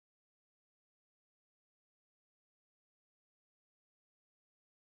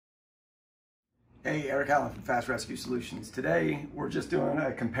Hey, Eric Allen from Fast Rescue Solutions. Today we're just doing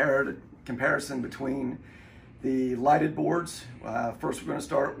a comparison between the lighted boards. First we're going to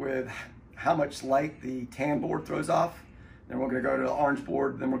start with how much light the tan board throws off. Then we're going to go to the orange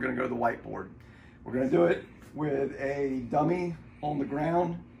board, then we're going to go to the white board. We're going to do it with a dummy on the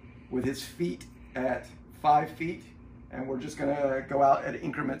ground with his feet at 5 feet, and we're just going to go out at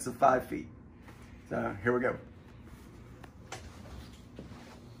increments of 5 feet. So here we go.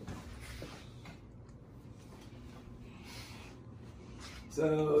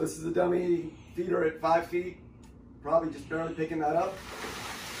 So this is the dummy, feet are at 5 feet, probably just barely picking that up.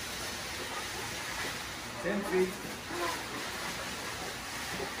 10 feet,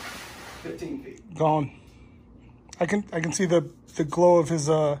 15 feet. Gone. I can see the glow of his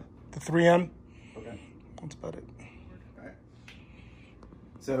the 3M. Okay. That's about it. All right.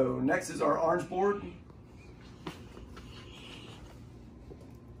 So next is our orange board.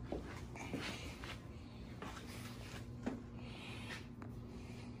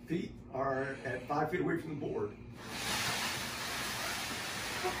 Feet are at 5 feet away from the board.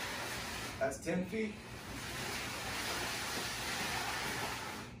 That's 10 feet,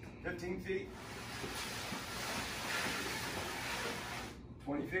 15 feet,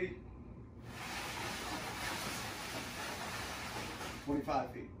 20 feet,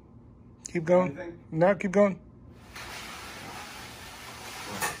 25 feet. Keep going. Anything? No, keep going.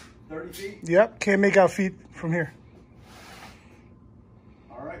 30 feet. Yep, can't make out feet from here.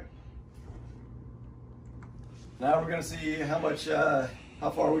 All right. Now we're going to see how much, how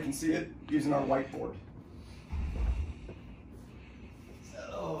far we can see it using our whiteboard.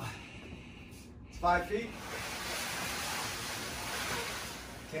 So it's 5 feet,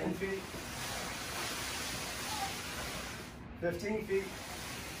 10 feet, 15 feet,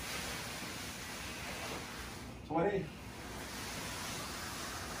 20,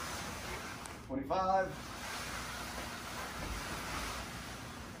 25,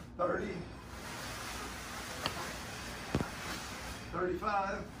 30,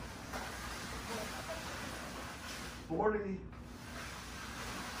 35, 40,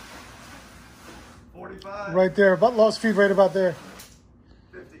 45, Right there, about lost feet right about there.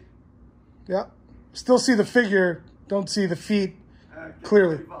 50. Yeah. Still see the figure, don't see the feet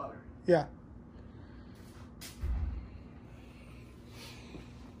clearly. Yeah.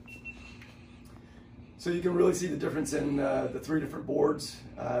 So you can really see the difference in the three different boards.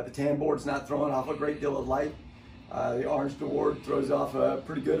 The tan board's not throwing off a great deal of light. The orange board throws off a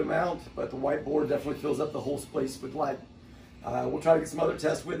pretty good amount, but the white board definitely fills up the whole space with light. We'll try to get some other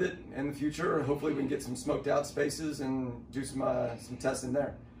tests with it in the future. Hopefully we can get some smoked out spaces and do some tests in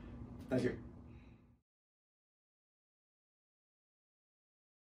there. Thank you.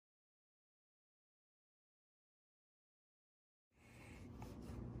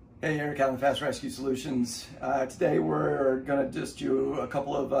 Hey, Eric Allen, Fast Rescue Solutions. Today we're going to just do a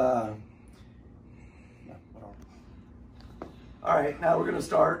couple of... All right, now we're going to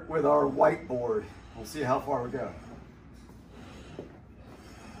start with our whiteboard. We'll see how far we go.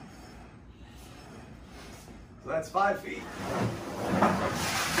 So that's 5 feet.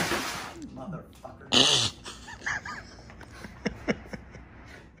 Motherfucker.